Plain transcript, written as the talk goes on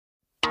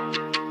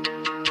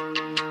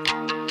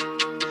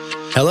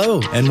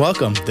Hello and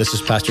welcome. This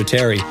is Pastor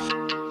Terry,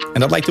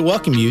 and I'd like to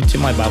welcome you to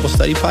my Bible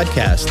study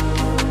podcast.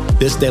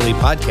 This daily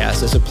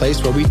podcast is a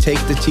place where we take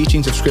the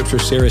teachings of Scripture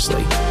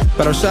seriously,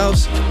 but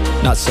ourselves,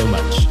 not so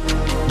much.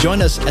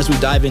 Join us as we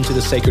dive into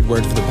the sacred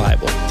words of the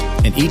Bible,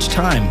 and each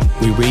time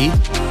we read,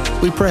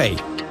 we pray,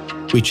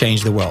 we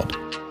change the world.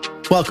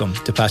 Welcome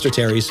to Pastor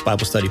Terry's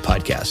Bible Study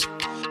Podcast.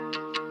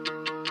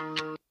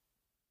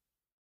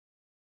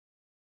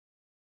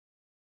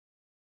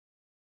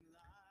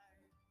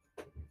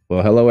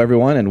 Well, hello,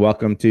 everyone, and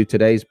welcome to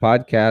today's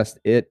podcast.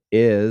 It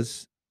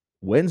is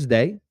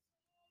Wednesday,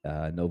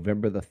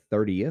 November the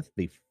 30th,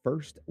 the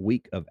first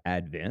week of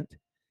Advent.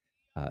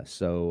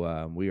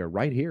 So we are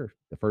right here,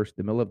 the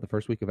middle of the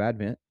first week of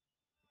Advent,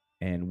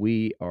 and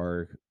we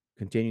are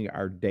continuing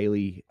our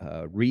daily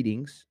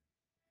readings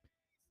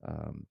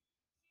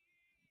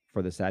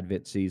for this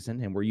Advent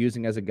season, and we're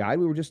using as a guide.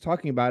 We were just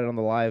talking about it on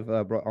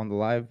the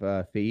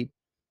live feed.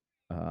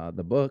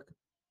 The book,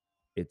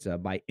 it's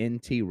by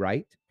N.T.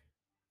 Wright,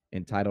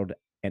 entitled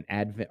 "An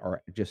Advent"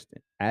 or just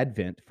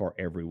 "Advent for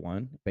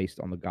Everyone," based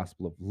on the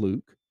Gospel of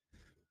Luke.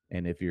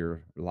 And if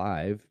you're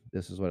live,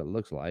 this is what it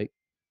looks like.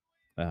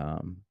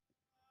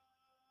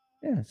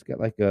 It's got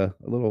like a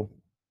little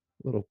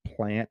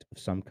plant of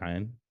some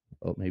kind,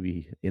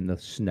 maybe in the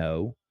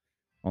snow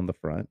on the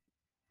front,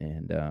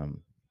 and I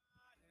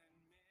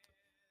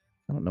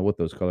don't know what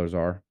those colors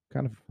are.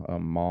 Kind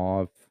of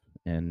mauve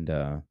and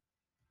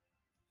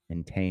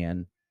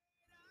tan,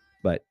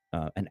 but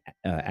an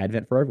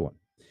Advent for everyone.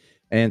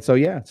 And so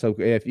so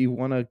if you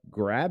want to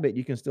grab it,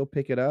 you can still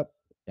pick it up.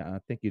 I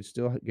think you'd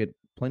still get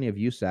plenty of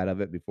use out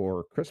of it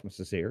before Christmas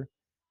is here,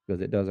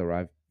 because it does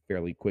arrive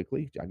fairly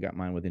quickly. I got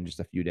mine within just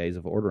a few days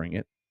of ordering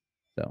it.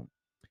 So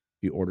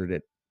if you ordered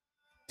it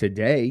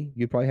today,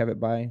 you'd probably have it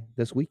by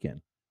this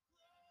weekend,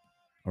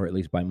 or at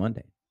least by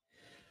Monday.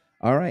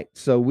 All right.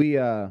 So we,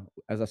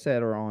 as I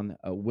said, are on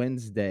a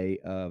Wednesday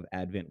of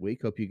Advent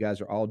week. Hope you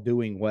guys are all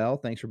doing well.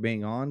 Thanks for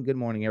being on. Good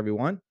morning,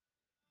 everyone.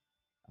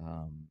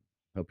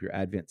 Hope your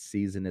Advent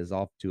season is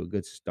off to a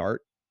good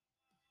start.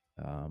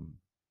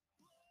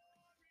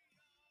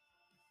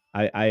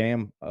 I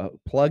am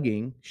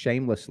plugging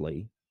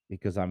shamelessly,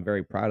 because I'm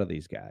very proud of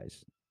these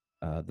guys.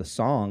 The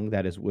song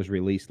that was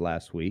released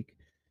last week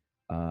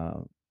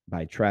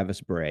by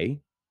Travis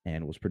Bray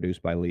and was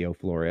produced by Leo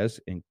Flores,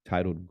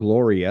 entitled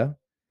Gloria.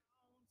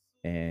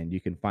 And you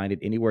can find it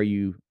anywhere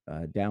you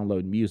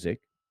download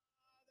music.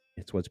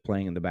 It's what's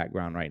playing in the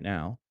background right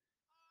now.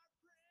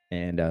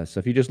 And so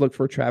if you just look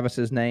for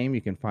Travis's name, you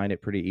can find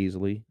it pretty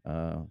easily.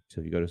 So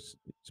if you go to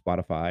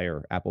Spotify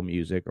or Apple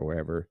Music or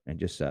wherever, and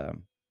just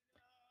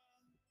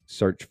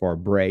search for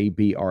Bray,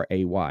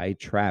 Bray,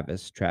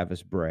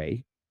 Travis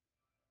Bray,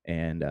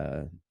 and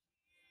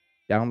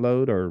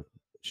download or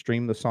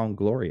stream the song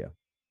Gloria.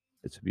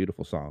 It's a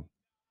beautiful song.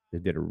 They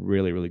did a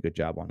really, really good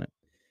job on it.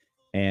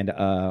 And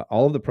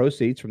all of the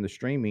proceeds from the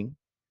streaming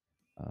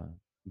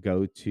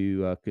go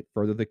to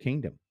further the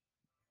kingdom.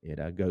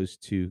 It goes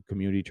to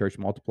Community Church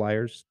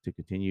Multipliers to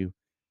continue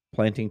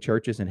planting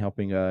churches and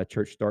helping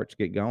church starts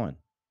get going.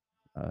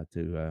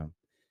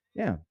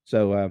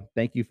 So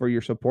thank you for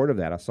your support of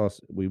that. I saw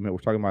we were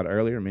talking about it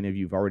earlier. Many of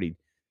you have already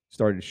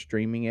started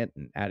streaming it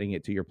and adding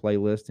it to your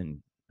playlist,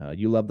 and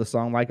you love the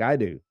song like I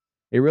do.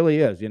 It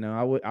really is.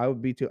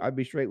 I'd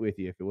be straight with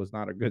you if it was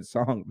not a good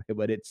song,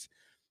 but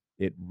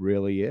it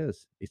really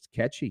is. It's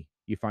catchy.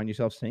 You find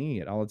yourself singing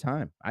it all the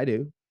time. I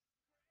do.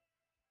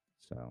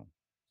 So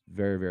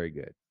very, very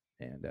good.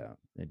 And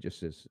it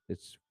just is,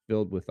 it's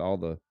filled with all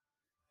the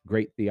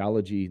great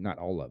theology, not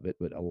all of it,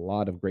 but a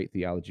lot of great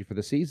theology for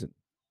the season.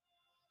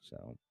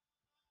 So,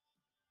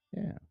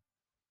 yeah.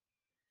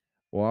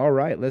 Well, all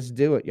right, let's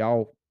do it,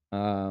 y'all.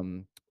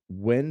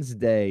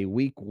 Wednesday,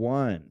 week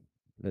 1.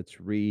 Let's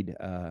read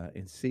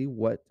and see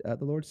what the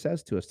Lord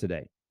says to us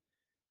today.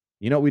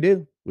 You know what we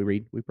do? We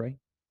read, we pray,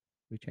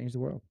 we change the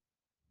world.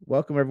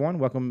 Welcome, everyone.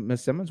 Welcome,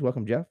 Miss Simmons.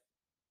 Welcome, Jeff.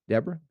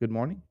 Deborah, good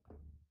morning.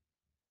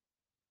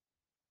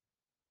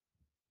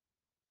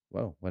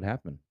 Whoa, what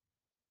happened?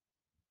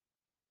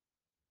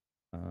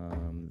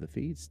 The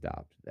feed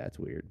stopped. That's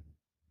weird.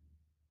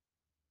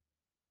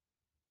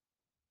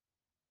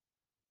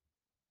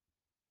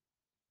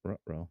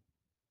 Ruh-roh.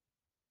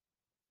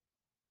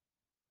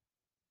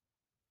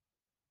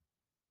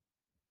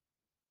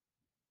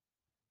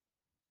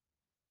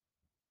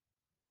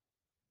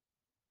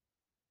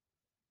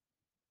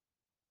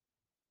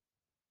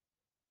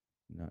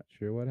 Not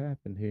sure what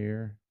happened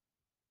here.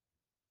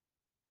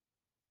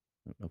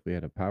 I don't know if we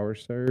had a power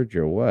surge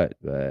or what,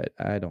 but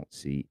I don't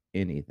see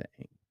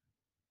anything.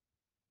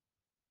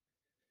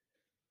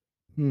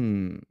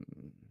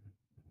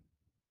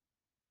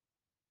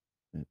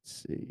 Let's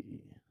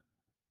see.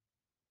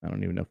 I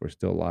don't even know if we're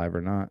still live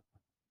or not.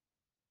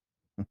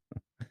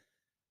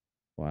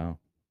 Wow.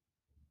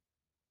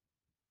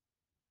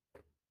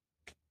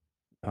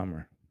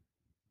 Bummer.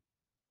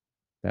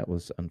 That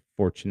was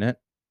unfortunate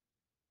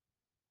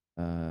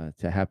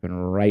to happen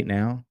right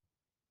now.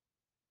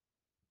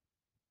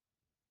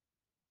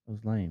 It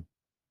was lame.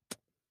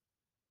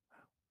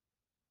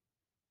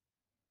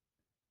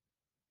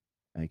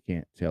 I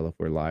can't tell if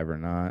we're live or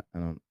not.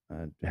 I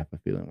have a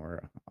feeling we're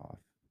off.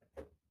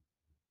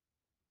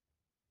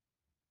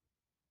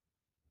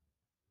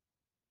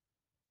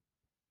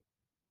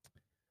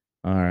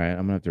 All right,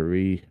 I'm gonna have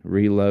to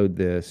reload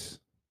this.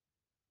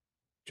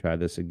 Try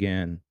this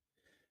again.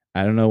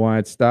 I don't know why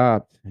it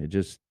stopped. It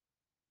just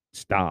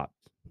stopped.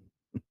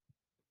 All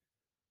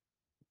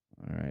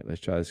right,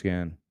 let's try this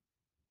again.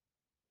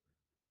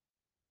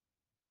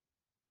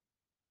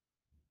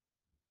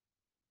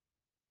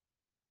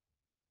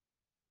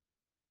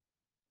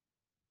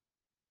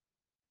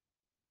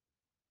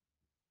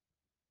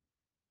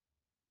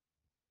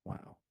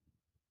 Wow.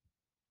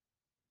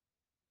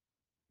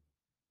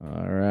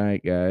 All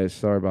right, guys.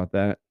 Sorry about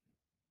that.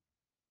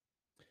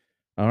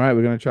 All right,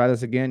 we're gonna try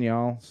this again,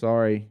 y'all.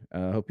 Sorry.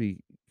 Hope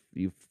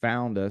you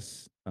found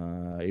us.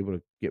 Able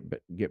to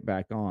get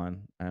back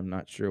on. I'm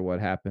not sure what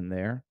happened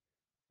there.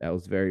 That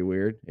was very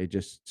weird. It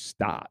just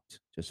stopped,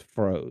 just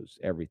froze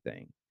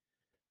everything.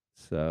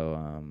 So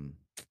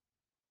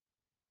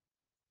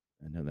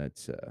I know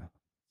that's.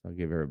 I'll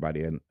give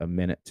everybody a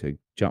minute to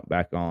jump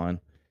back on,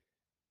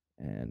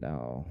 and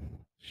I'll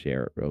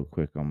share it real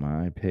quick on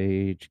my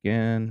page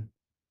again.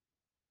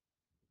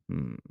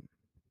 Hmm.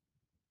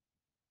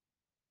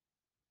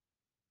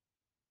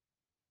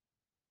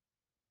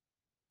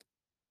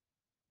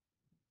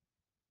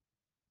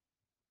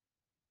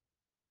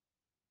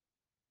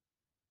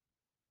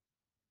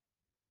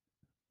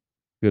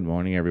 Good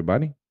morning,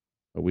 everybody.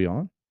 Are we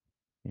on?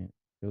 Can't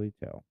really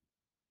tell.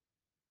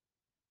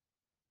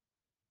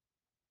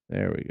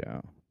 There we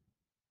go.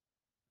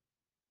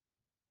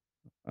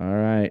 All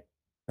right.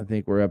 I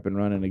think we're up and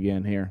running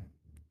again here.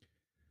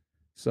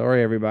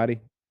 Sorry,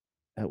 everybody.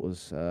 That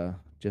was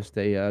just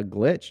a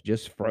glitch.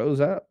 Just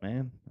froze up,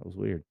 man. That was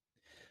weird.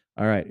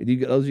 All right,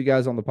 those of you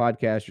guys on the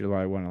podcast, you're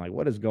like wondering, like,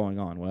 what is going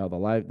on? Well,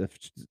 the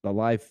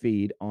live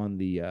feed on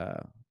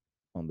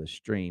the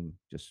stream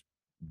just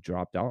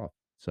dropped off.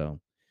 So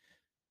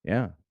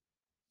yeah,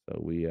 so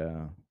we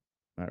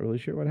not really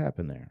sure what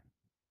happened there,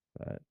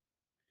 but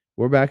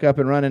we're back up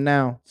and running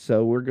now.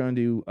 So we're going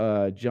to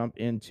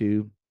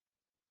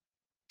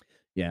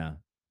yeah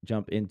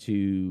jump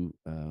into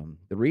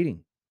the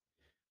reading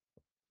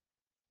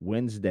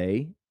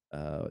Wednesday,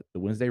 the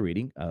Wednesday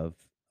reading of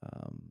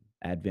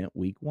Advent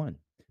Week 1.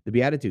 The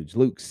Beatitudes,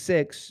 Luke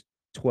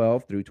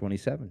 6:12 through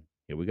 27.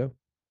 Here we go.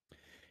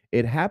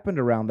 It happened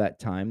around that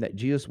time that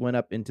Jesus went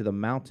up into the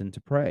mountain to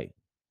pray.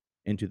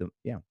 And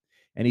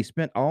he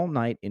spent all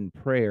night in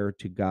prayer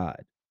to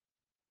God.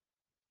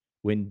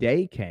 When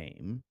day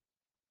came,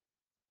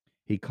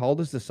 he called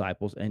his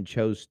disciples and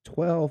chose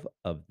 12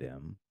 of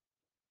them,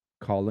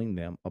 calling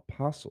them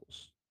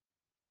apostles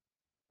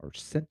or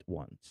sent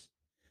ones.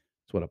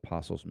 That's what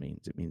apostles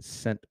means. It means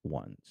sent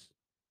ones.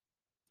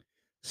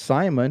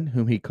 Simon,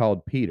 whom he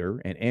called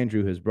Peter, and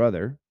Andrew his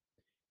brother,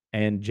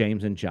 and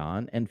James and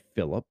John, and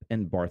Philip,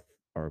 and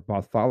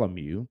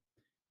Bartholomew,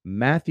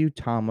 Matthew,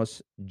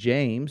 Thomas,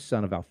 James,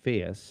 son of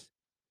Alphaeus,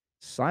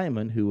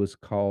 Simon, who was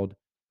called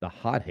the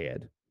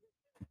hothead.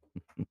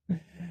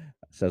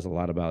 Says a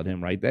lot about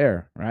him right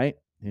there, right?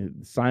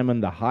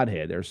 Simon the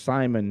hothead. There's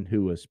Simon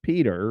who was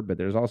Peter, but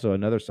there's also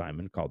another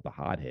Simon called the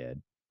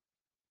hothead.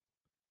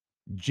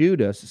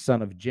 Judas,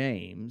 son of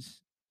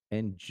James,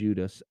 and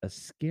Judas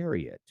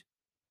Iscariot,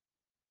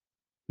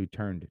 who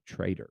turned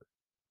traitor.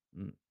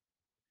 Mm.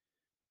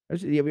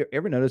 Have you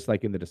ever noticed,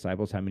 like in the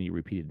disciples, how many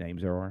repeated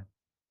names there are?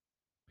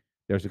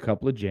 There's a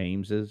couple of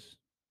Jameses.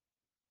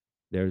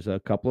 There's a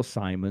couple of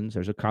Simons.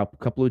 There's a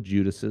couple of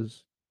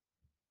Judases.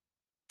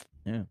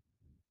 Yeah.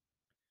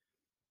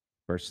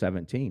 Verse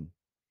 17.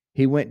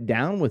 He went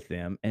down with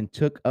them and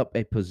took up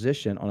a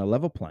position on a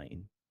level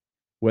plain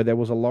where there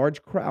was a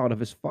large crowd of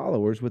his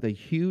followers with a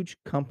huge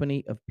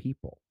company of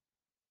people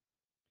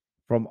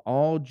from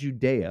all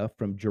Judea,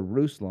 from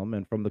Jerusalem,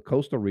 and from the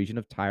coastal region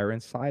of Tyre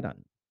and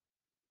Sidon.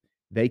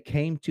 They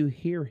came to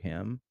hear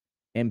him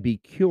and be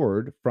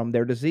cured from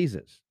their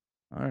diseases.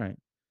 All right.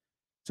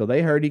 So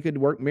they heard he could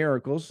work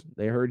miracles.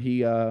 They heard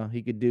he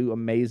could do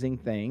amazing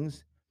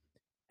things.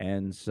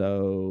 And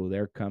so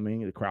they're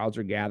coming, the crowds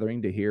are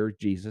gathering to hear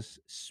Jesus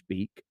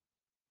speak.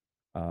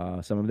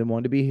 Some of them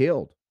wanted to be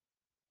healed.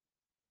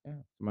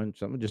 Yeah.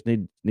 Someone just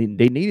they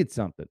needed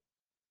something.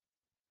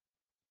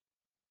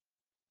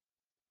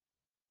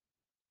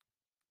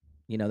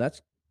 You know,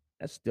 that's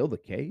still the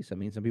case. I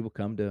mean, some people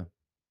come to,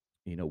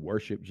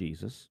 worship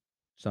Jesus.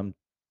 Some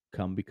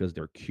come because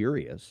they're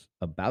curious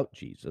about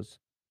Jesus,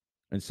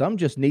 and some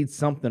just need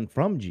something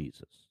from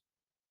Jesus.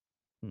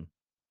 Hmm.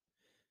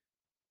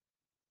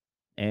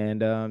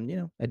 And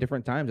at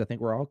different times, I think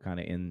we're all kind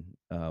of in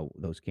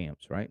those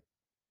camps, right?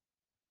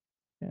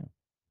 Yeah.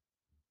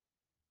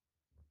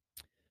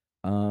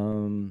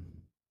 Um,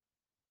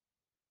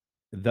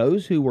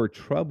 those who were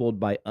troubled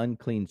by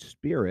unclean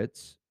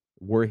spirits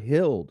were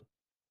healed.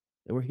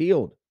 They were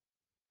healed,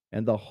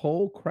 and the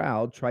whole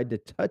crowd tried to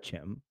touch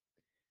him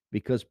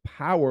because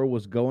power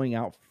was going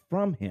out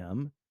from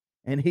him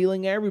and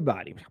healing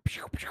everybody.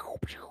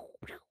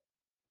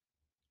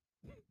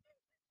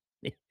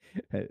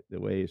 The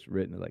way it's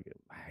written, like,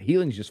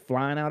 healing's just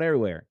flying out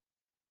everywhere,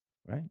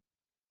 right?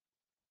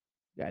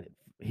 Got it.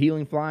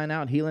 Healing flying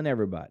out, healing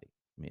everybody.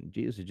 I mean,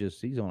 Jesus is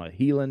just he's on a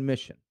healing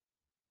mission.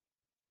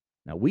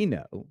 Now we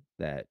know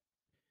that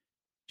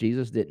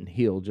Jesus didn't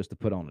heal just to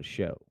put on a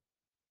show.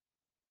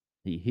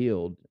 He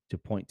healed to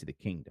point to the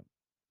kingdom.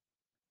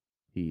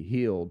 He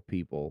healed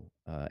people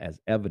as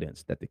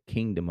evidence that the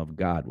kingdom of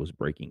God was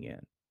breaking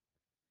in,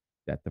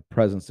 that the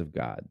presence of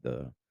God,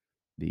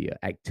 the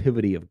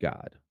activity of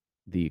God,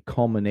 the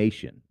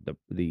culmination,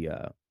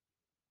 the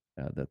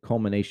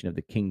culmination of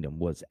the kingdom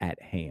was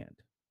at hand.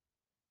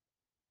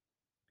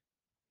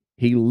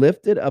 He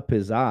lifted up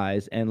his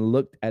eyes and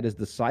looked at his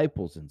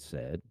disciples and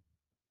said,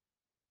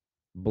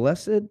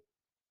 "Blessed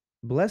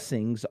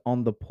blessings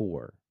on the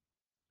poor.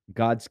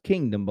 God's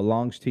kingdom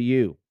belongs to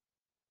you.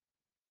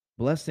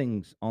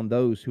 Blessings on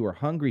those who are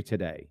hungry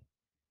today.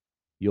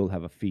 You'll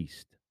have a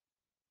feast.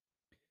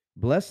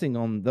 Blessing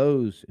on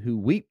those who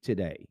weep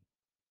today.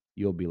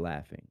 You'll be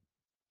laughing."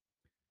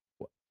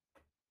 Wh-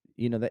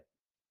 You know that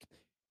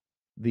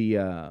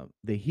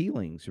the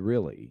healings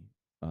really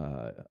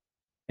uh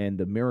and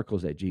the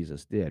miracles that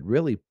Jesus did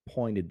really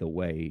pointed the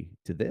way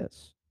to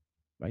this,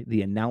 right?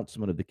 The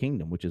announcement of the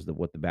kingdom, which is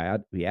what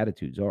the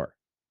beatitudes are.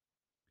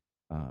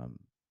 Um,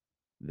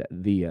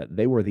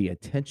 they were the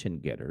attention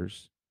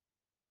getters,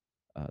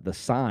 the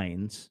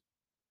signs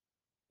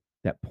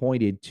that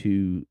pointed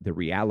to the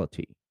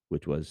reality,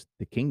 which was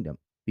the kingdom,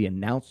 the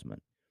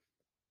announcement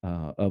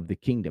of the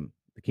kingdom.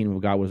 The kingdom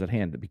of God was at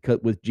hand. Because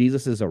with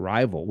Jesus's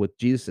arrival, with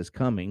Jesus's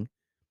coming,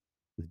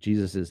 with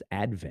Jesus's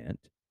advent,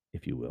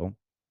 if you will,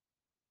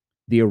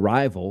 the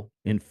arrival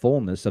in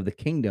fullness of the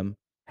kingdom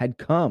had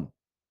come.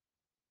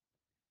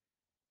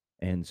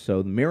 And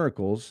so the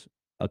miracles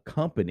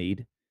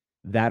accompanied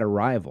that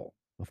arrival.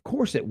 Of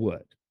course it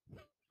would.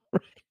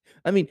 Right?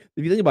 I mean,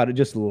 if you think about it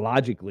just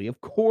logically,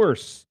 of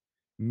course,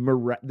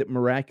 the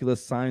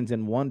miraculous signs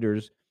and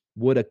wonders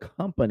would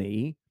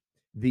accompany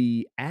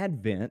the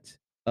advent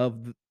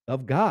of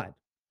God.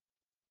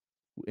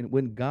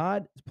 When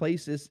God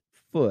places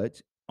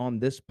foot on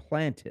this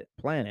planet,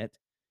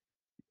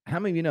 how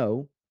many of you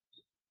know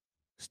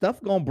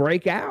stuff gonna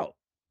break out?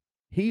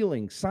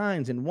 Healing,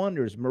 signs and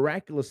wonders,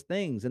 miraculous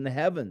things in the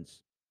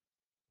heavens.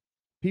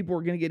 People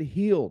are gonna get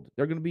healed.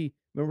 There are gonna be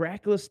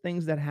miraculous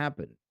things that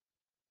happen.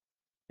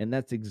 And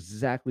that's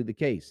exactly the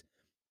case.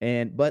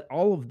 But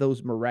all of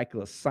those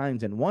miraculous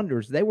signs and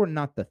wonders, they were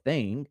not the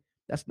thing.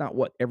 That's not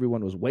what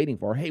everyone was waiting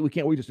for. Hey, we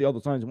can't wait to see all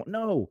the signs and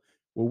no,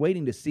 we're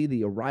waiting to see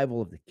the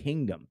arrival of the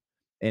kingdom.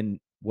 And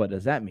what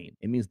does that mean?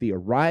 It means the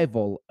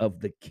arrival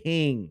of the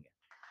king.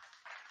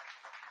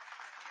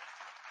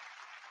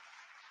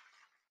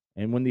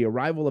 And when the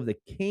arrival of the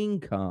king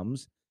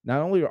comes,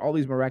 not only are all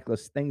these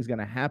miraculous things going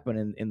to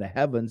happen in the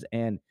heavens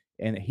and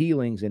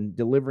healings and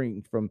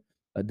delivering from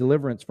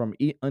deliverance from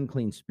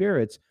unclean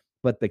spirits,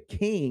 but the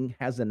king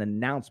has an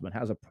announcement,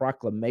 has a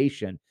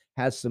proclamation,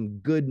 has some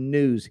good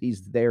news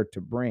he's there to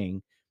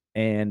bring,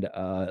 and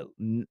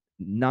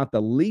not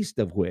the least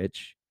of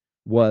which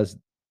was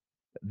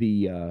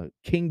the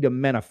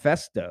kingdom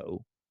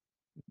manifesto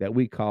that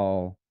we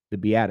call the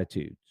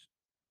Beatitudes.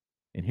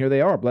 And here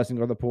they are.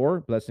 Blessing are the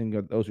poor, blessing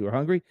are those who are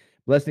hungry,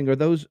 blessing are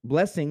those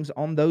blessings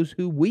on those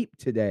who weep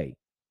today.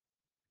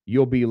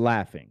 You'll be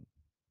laughing.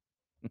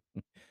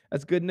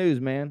 That's good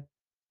news, man.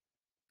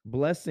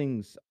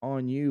 Blessings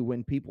on you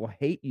when people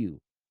hate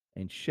you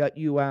and shut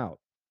you out,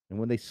 and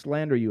when they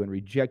slander you and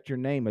reject your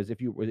name as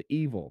if you were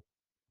evil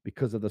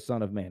because of the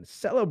Son of Man.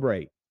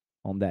 Celebrate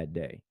on that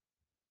day.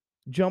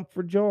 Jump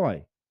for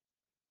joy.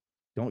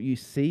 Don't you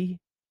see?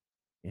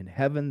 In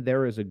heaven,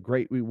 there is a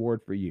great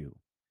reward for you.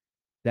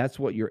 That's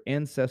what your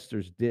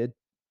ancestors did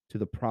to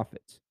the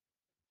prophets.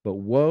 But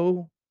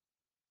woe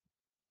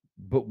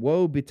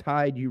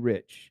betide you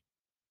rich.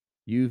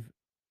 You've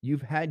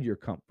you've had your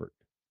comfort.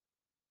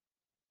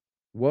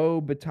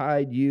 Woe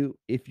betide you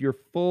if you're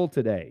full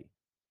today,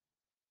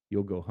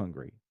 you'll go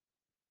hungry.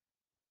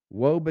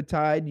 Woe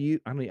betide you.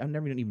 I mean, I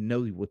never even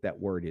know what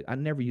that word is. I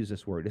never use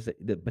this word. Is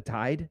it the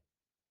betide?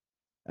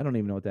 I don't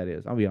even know what that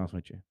is. I'll be honest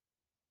with you.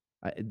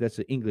 That's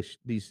the English.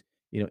 These,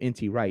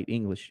 NT Wright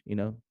English.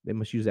 They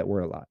must use that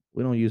word a lot.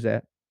 We don't use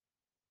that.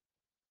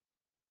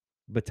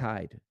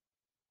 Betide.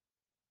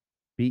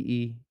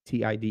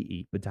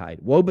 Betide. Betide.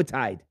 Woe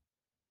betide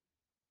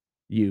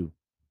you.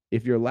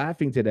 If you're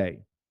laughing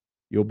today,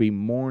 you'll be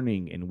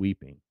mourning and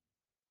weeping.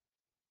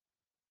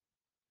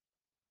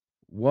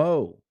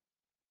 Woe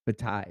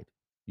betide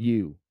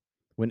you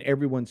when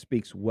everyone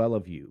speaks well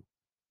of you.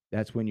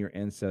 That's what your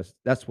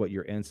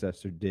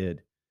ancestor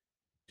did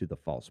to the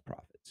false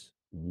prophets.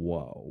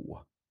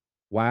 Whoa.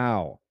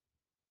 Wow.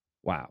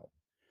 Wow.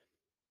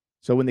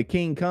 So when the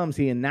king comes,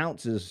 he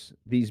announces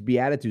these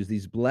beatitudes,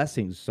 these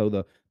blessings. So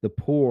the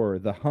poor,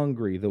 the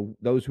hungry,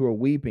 those who are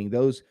weeping,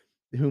 those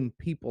whom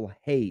people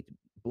hate,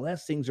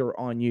 blessings are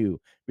on you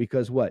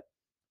because what?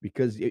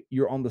 Because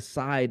you're on the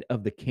side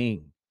of the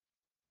king.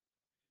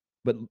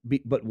 But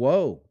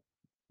woe,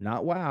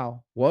 not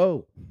wow.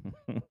 Woe.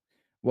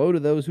 Woe to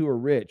those who are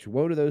rich.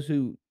 Woe to those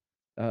who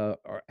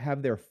or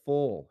have their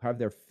fill,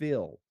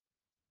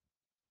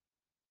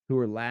 who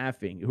are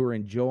laughing, who are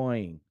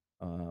enjoying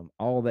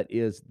all that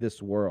is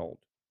this world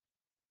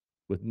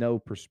with no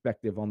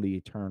perspective on the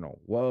eternal.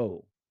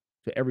 Woe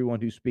to everyone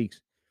who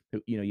speaks.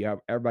 You have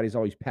everybody's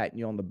always patting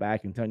you on the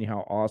back and telling you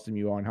how awesome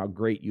you are and how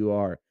great you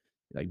are.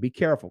 Like, be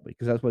careful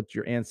because that's what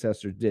your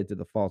ancestors did to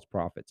the false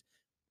prophets.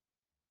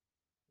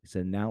 It's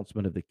an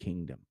announcement of the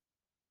kingdom.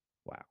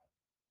 Wow.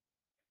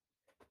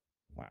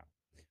 Wow.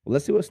 Well,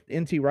 let's see what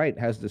N.T. Wright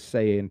has to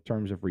say in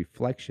terms of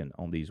reflection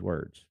on these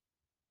words.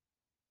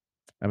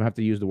 I'm gonna have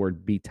to use the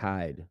word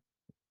betide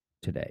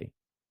today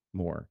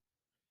more.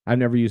 I've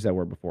never used that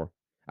word before.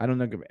 I don't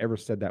think I've ever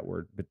said that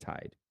word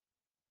betide.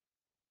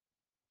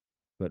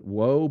 But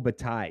woe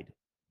betide.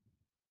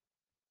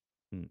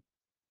 Hmm.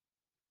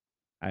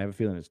 I have a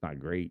feeling it's not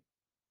great.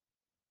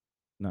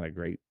 Not a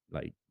great,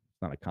 like,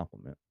 it's not a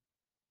compliment.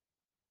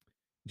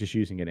 Just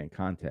using it in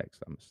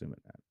context, I'm assuming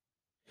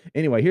that.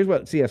 Anyway, here's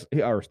what listen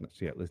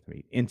to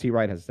me. N.T.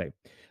 Wright has to say.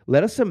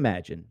 Let us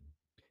imagine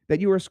that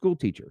you are a school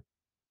teacher.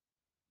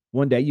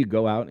 One day you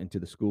go out into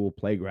the school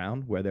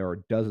playground where there are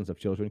dozens of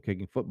children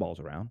kicking footballs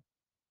around.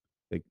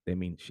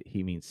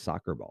 He means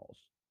soccer balls.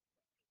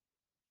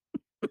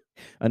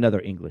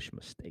 Another English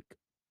mistake.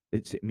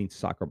 It means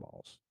soccer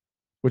balls,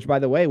 which, by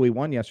the way, we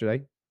won yesterday,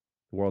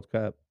 the World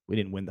Cup. We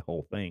didn't win the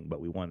whole thing,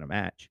 but we won a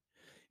match.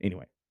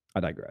 Anyway, I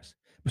digress.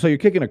 So you're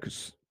kicking a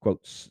quote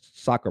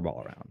soccer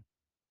ball around.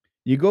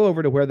 You go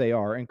over to where they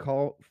are and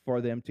call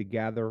for them to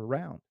gather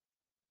around.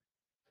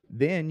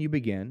 Then you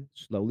begin,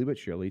 slowly but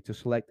surely, to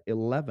select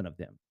 11 of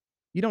them.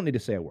 You don't need to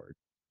say a word.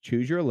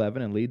 Choose your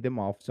 11 and lead them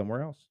off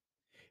somewhere else.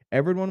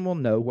 Everyone will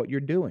know what you're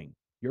doing.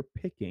 You're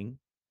picking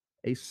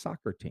a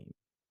soccer team,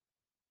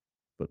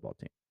 football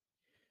team.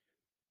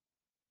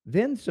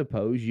 Then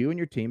suppose you and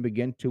your team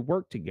begin to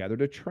work together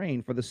to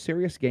train for the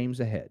serious games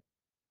ahead.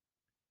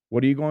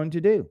 What are you going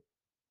to do?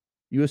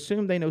 You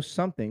assume they know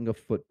something of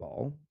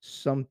football,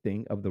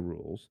 something of the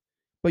rules,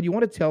 but you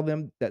want to tell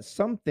them that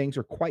some things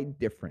are quite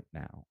different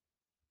now.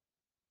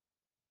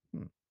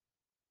 Hmm.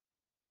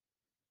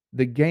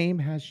 The game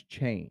has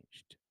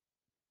changed.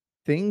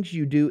 Things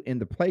you do in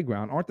the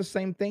playground aren't the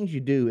same things you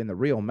do in the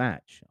real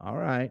match. All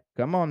right,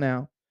 come on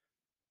now.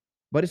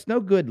 But it's no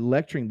good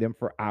lecturing them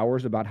for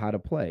hours about how to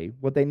play.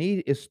 What they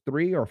need is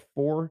three or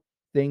four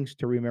things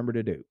to remember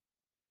to do,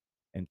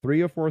 and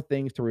three or four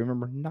things to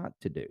remember not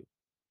to do.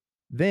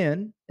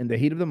 Then, in the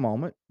heat of the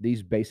moment,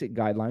 these basic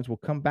guidelines will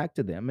come back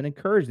to them and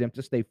encourage them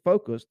to stay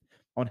focused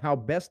on how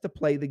best to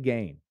play the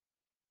game.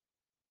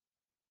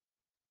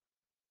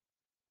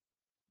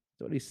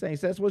 That's what he's saying.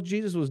 So that's what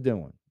Jesus was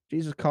doing.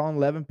 Jesus calling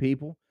 11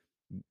 people.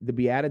 The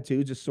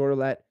Beatitudes is sort of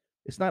that.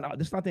 It's not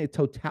the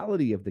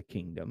totality of the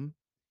kingdom.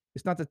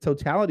 It's not the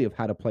totality of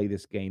how to play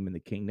this game in the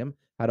kingdom,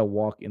 how to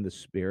walk in the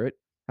spirit,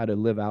 how to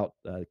live out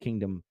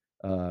kingdom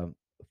uh,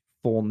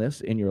 fullness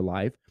in your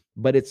life.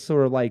 But it's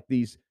sort of like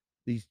these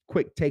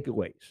quick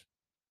takeaways.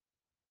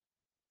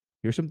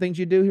 Here's some things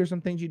you do. Here's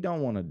some things you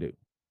don't want to do.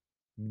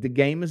 The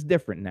game is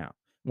different now.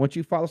 Once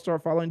you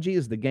start following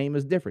Jesus, the game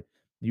is different.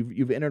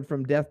 You've entered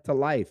from death to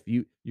life.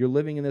 You're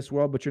living in this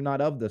world, but you're not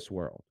of this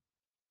world.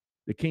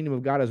 The kingdom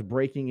of God is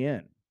breaking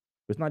in.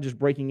 It's not just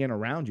breaking in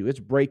around you; it's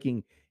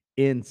breaking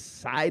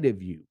inside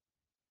of you.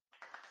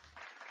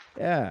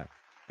 Yeah,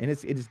 and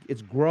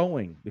it's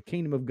growing. The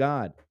kingdom of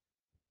God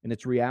and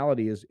its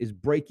reality is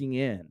breaking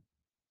in.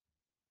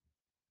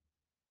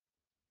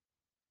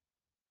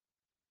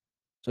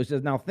 So he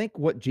says, now think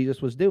what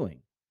Jesus was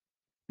doing.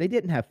 They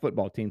didn't have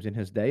football teams in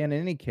his day, and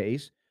in any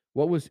case,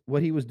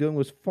 what he was doing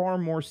was far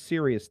more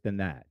serious than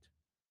that.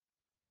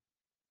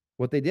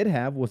 What they did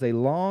have was a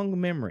long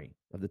memory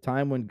of the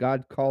time when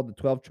God called the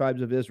 12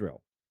 tribes of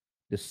Israel,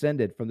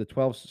 descended from the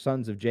 12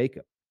 sons of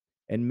Jacob,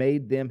 and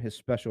made them his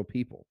special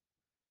people,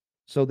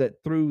 so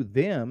that through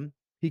them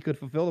he could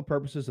fulfill the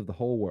purposes of the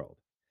whole world.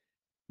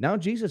 Now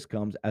Jesus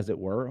comes, as it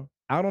were,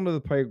 out onto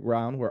the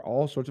playground where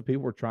all sorts of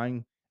people were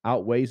trying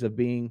out ways of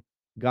being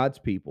God's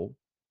people,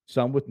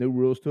 some with new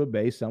rules to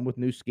obey, some with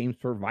new schemes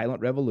for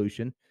violent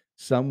revolution,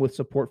 some with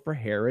support for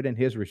Herod and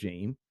his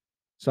regime,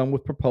 some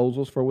with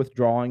proposals for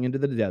withdrawing into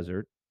the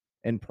desert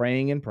and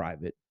praying in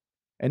private,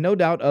 and no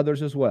doubt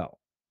others as well.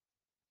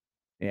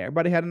 Yeah,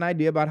 everybody had an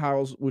idea about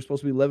how we're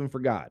supposed to be living for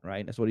God,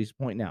 right? That's what he's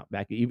pointing out.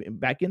 Back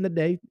in the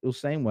day, it was the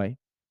same way.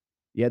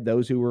 You had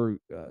those who were,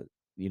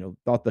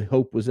 thought the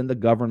hope was in the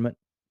government,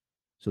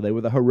 so they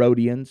were the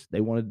Herodians.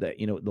 They wanted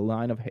the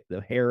line of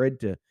the Herod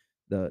to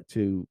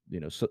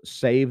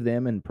save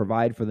them and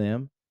provide for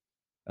them.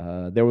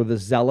 There were the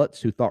zealots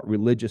who thought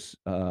religious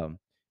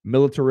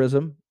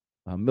militarism,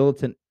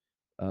 militant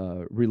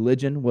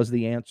religion was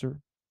the answer.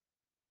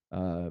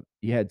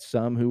 You had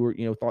some who were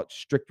thought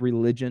strict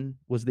religion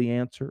was the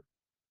answer,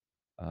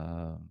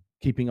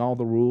 keeping all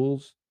the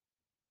rules.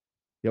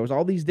 There was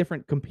all these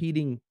different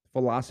competing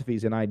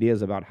philosophies and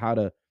ideas about how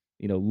to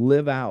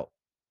live out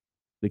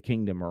the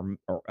kingdom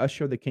or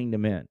usher the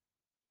kingdom in.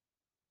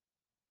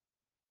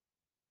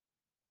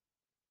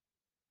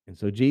 And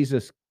so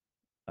Jesus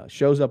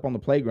shows up on the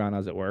playground,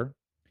 as it were,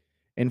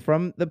 And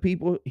from the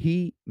people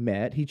he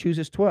met, he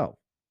chooses 12.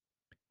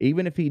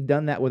 Even if he'd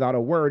done that without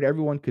a word,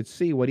 everyone could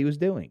see what he was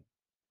doing.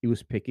 He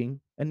was picking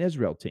an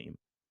Israel team.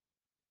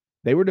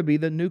 They were to be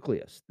the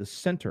nucleus, the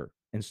center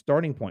and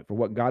starting point for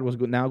what God was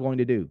now going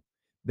to do.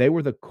 They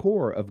were the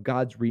core of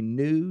God's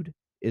renewed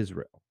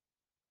Israel.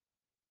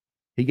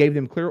 He gave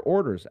them clear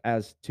orders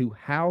as to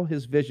how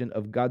his vision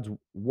of God's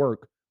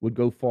work would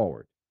go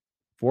forward.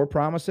 Four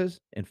promises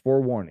and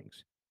four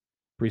warnings,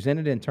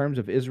 presented in terms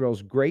of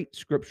Israel's great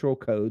scriptural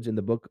codes in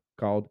the book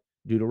called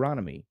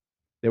Deuteronomy.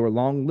 There were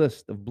long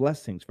lists of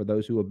blessings for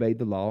those who obeyed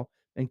the law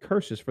and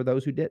curses for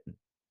those who didn't.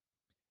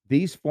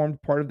 These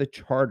formed part of the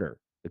charter,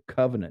 the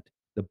covenant,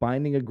 the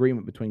binding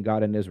agreement between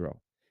God and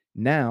Israel.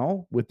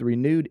 Now, with the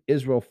renewed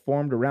Israel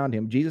formed around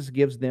him, Jesus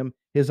gives them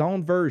his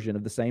own version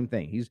of the same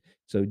thing.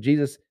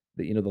 Jesus,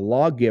 the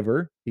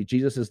lawgiver.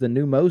 Jesus is the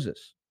new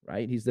Moses,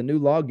 right? He's the new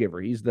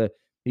lawgiver. He's the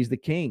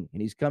king,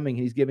 and he's coming.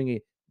 And he's giving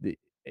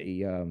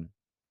the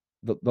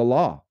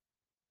law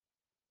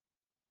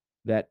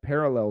that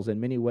parallels in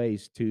many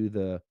ways to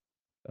the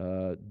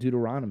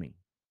Deuteronomy,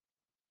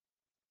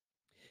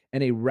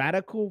 and a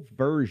radical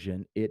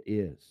version it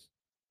is.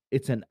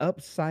 It's an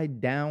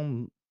upside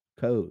down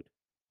code,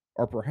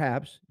 or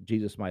perhaps,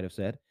 Jesus might have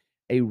said,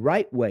 a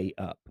right way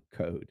up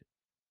code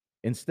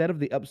instead of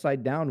the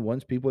upside down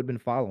ones people had been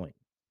following.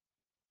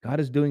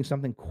 God is doing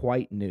something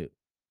quite new.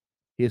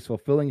 He is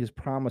fulfilling his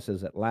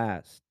promises at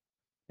last.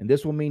 And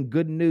this will mean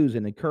good news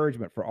and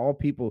encouragement for all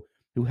people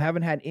who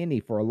haven't had any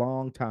for a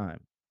long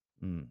time.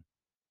 Mm,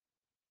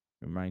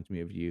 reminds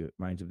me of you,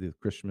 reminds of the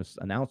Christmas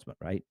announcement,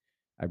 right?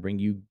 I bring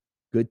you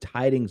good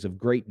tidings of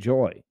great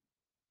joy,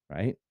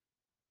 right?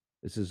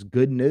 This is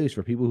good news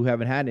for people who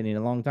haven't had any in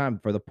a long time,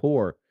 for the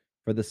poor,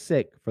 for the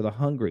sick, for the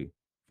hungry,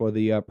 for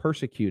the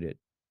persecuted.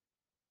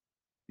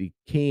 The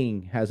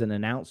king has an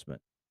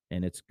announcement,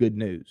 and it's good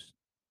news.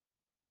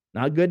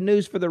 Not good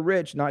news for the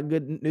rich, not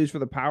good news for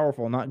the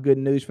powerful, not good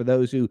news for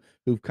those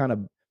who've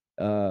kind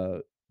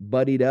of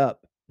buddied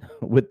up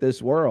with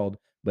this world,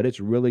 but it's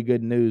really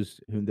good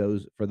news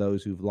for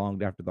those who've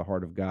longed after the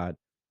heart of God,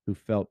 who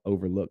felt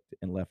overlooked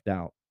and left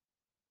out.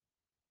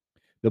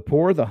 The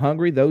poor, the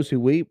hungry, those who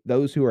weep,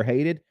 those who are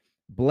hated,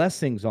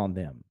 blessings on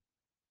them.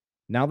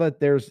 Now that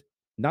there's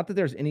not that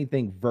there's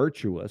anything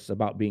virtuous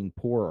about being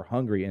poor or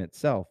hungry in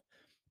itself,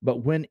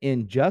 but when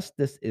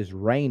injustice is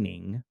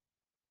reigning,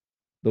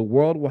 the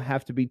world will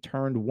have to be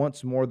turned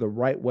once more the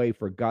right way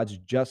for God's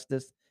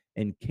justice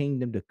and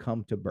kingdom to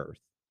come to birth.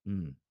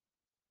 Mm,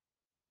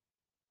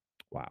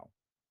 wow.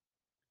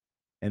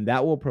 And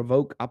that will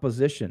provoke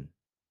opposition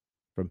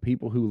from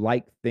people who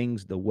like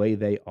things the way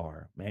they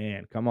are.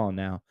 Man, come on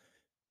now.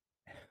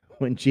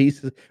 When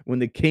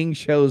the king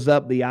shows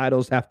up, the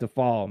idols have to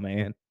fall,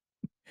 man.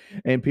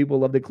 And people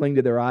love to cling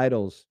to their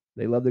idols.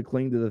 They love to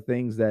cling to the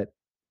things that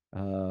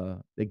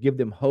give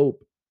them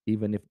hope,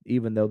 even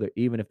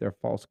if they're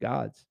false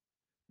gods.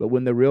 But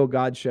when the real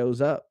God shows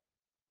up,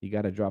 you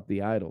got to drop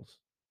the idols.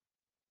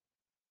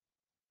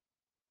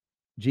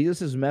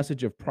 Jesus'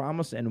 message of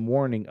promise and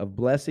warning, of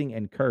blessing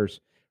and curse,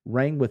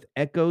 rang with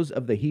echoes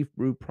of the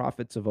Hebrew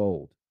prophets of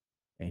old,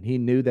 and he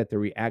knew that the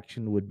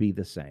reaction would be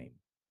the same.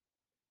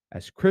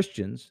 As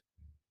Christians,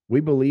 we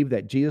believe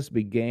that Jesus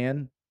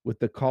began with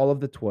the call of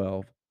the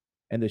 12,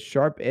 and the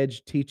sharp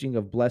edged teaching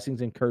of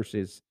blessings and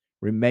curses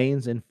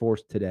remains in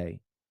force today.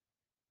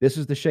 This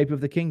is the shape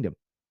of the kingdom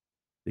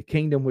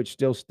which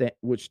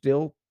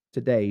still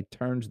today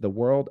turns the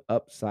world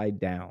upside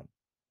down,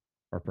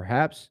 or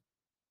perhaps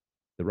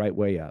the right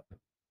way up,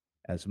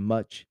 as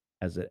much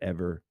as it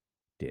ever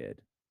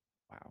did.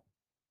 Wow.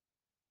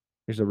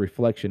 Here's a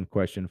reflection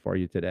question for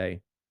you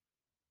today.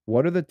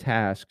 What are the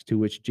tasks to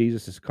which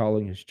Jesus is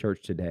calling his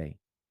church today?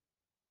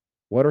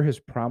 What are his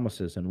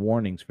promises and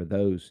warnings for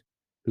those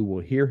who will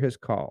hear his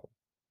call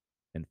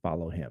and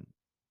follow him?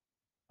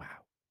 Wow.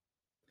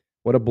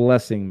 What a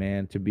blessing,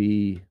 man, to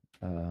be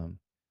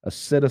a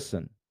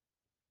citizen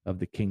of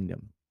the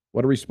kingdom.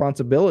 What a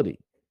responsibility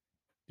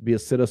to be a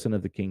citizen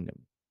of the kingdom,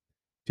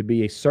 to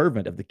be a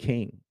servant of the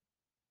king,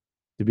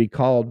 to be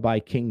called by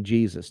King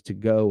Jesus to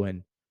go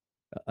and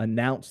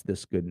announce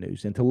this good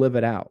news and to live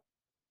it out.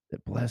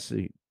 That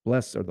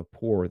blessed are the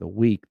poor, the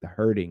weak, the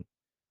hurting,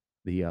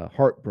 the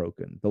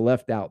heartbroken, the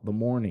left out, the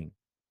mourning,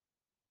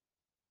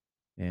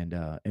 and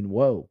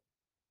woe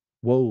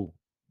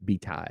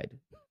betide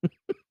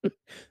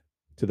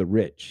to the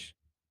rich,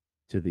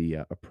 to the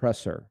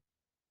oppressor,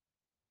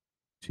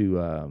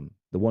 to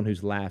the one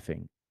who's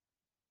laughing,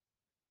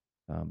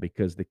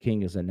 because the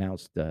king has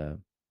announced that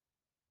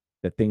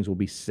things will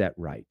be set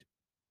right,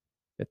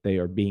 that they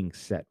are being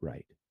set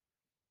right.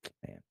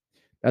 Man,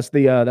 that's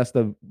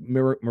the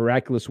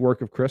miraculous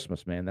work of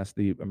Christmas, man. That's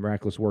the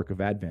miraculous work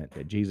of Advent,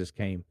 that Jesus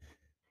came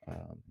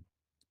um,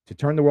 to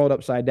turn the world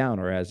upside down,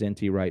 or as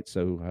N.T. Wright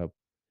so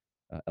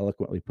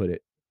eloquently put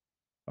it,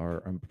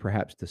 or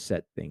perhaps to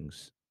set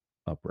things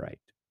upright.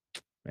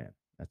 Man,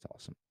 that's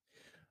awesome.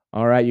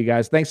 All right, you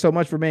guys. Thanks so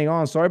much for being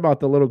on. Sorry about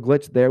the little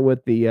glitch there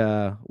with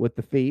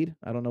the feed.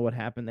 I don't know what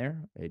happened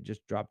there. It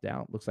just dropped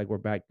out. Looks like we're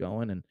back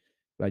going, and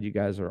glad you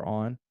guys are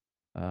on.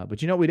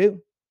 But you know what we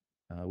do?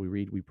 We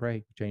read, we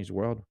pray, we change the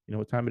world. You know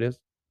what time it is?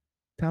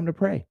 Time to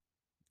pray.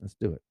 Let's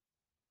do it.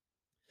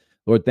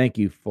 Lord, thank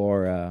you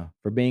for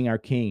being our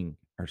King,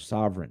 our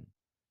sovereign.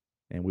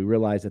 And we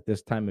realize that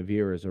this time of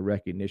year is a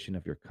recognition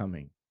of your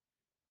coming,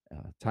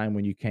 time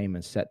when you came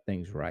and set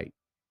things right.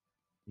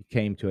 You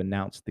came to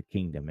announce the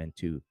kingdom and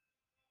to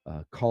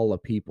call a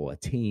people, a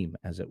team,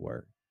 as it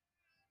were,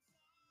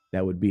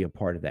 that would be a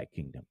part of that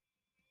kingdom.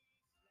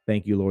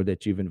 Thank you, Lord,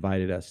 that you've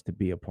invited us to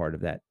be a part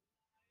of that.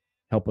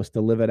 Help us to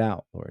live it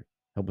out, Lord.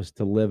 Help us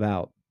to live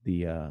out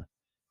the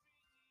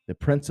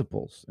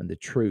principles and the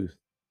truth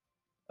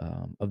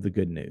of the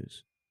good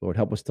news. Lord,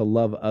 help us to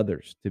love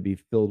others, to be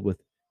filled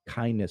with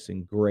kindness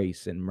and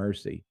grace and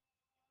mercy.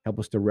 Help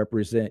us to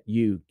represent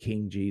you,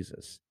 King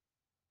Jesus,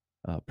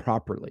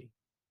 properly.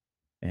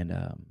 And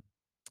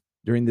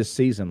during this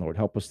season, Lord,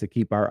 help us to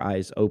keep our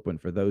eyes open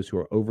for those who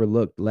are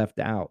overlooked, left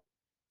out,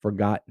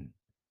 forgotten.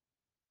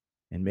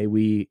 And may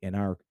we, in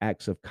our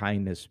acts of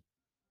kindness,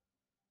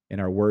 in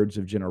our words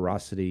of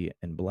generosity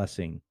and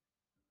blessing,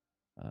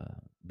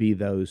 be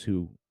those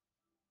who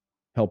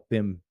help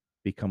them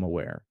become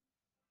aware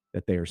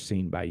that they are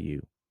seen by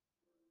you,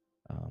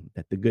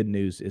 that the good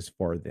news is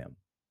for them,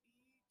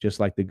 just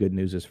like the good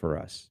news is for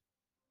us.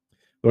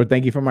 Lord,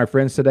 thank you for my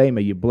friends today.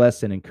 May you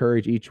bless and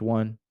encourage each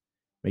one.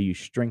 May you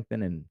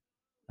strengthen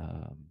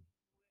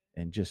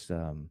and just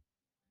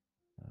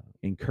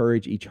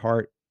encourage each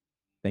heart.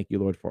 Thank you,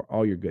 Lord, for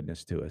all your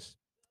goodness to us.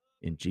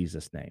 In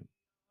Jesus' name,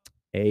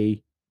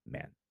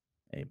 amen.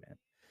 Amen.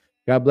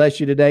 God bless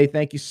you today.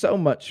 Thank you so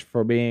much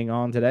for being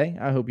on today.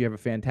 I hope you have a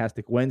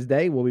fantastic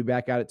Wednesday. We'll be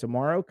back at it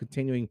tomorrow,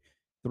 continuing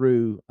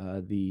through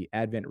the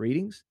Advent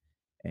readings.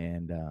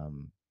 And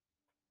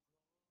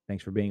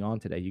thanks for being on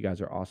today. You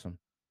guys are awesome.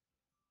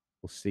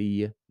 We'll see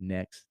you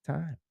next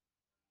time.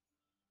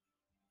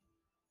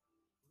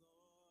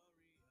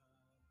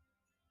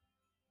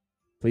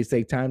 Please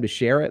take time to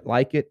share it,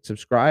 like it,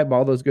 subscribe,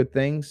 all those good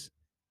things.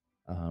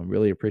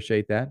 Really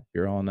appreciate that. If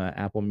you're on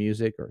Apple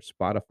Music or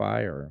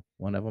Spotify or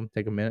one of them,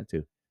 take a minute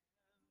to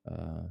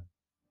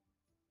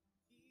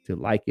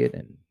like it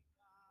and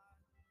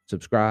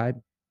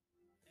subscribe.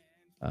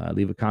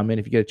 Leave a comment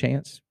if you get a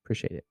chance.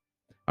 Appreciate it.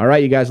 All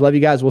right, you guys. Love you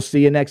guys. We'll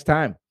see you next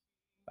time.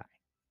 Bye.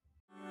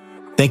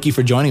 Thank you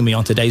for joining me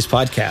on today's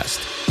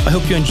podcast. I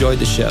hope you enjoyed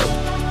the show.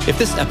 If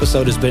this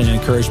episode has been an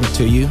encouragement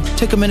to you,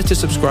 take a minute to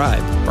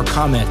subscribe or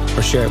comment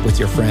or share it with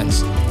your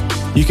friends.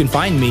 You can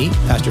find me,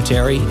 Pastor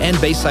Terry, and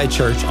Bayside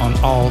Church on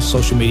all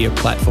social media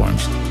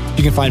platforms.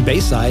 You can find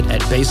Bayside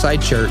at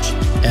Bayside Church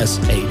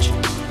SH.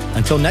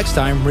 Until next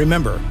time,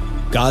 remember,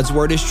 God's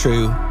word is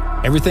true.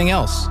 Everything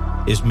else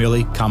is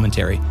merely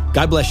commentary.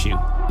 God bless you.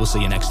 We'll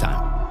see you next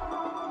time.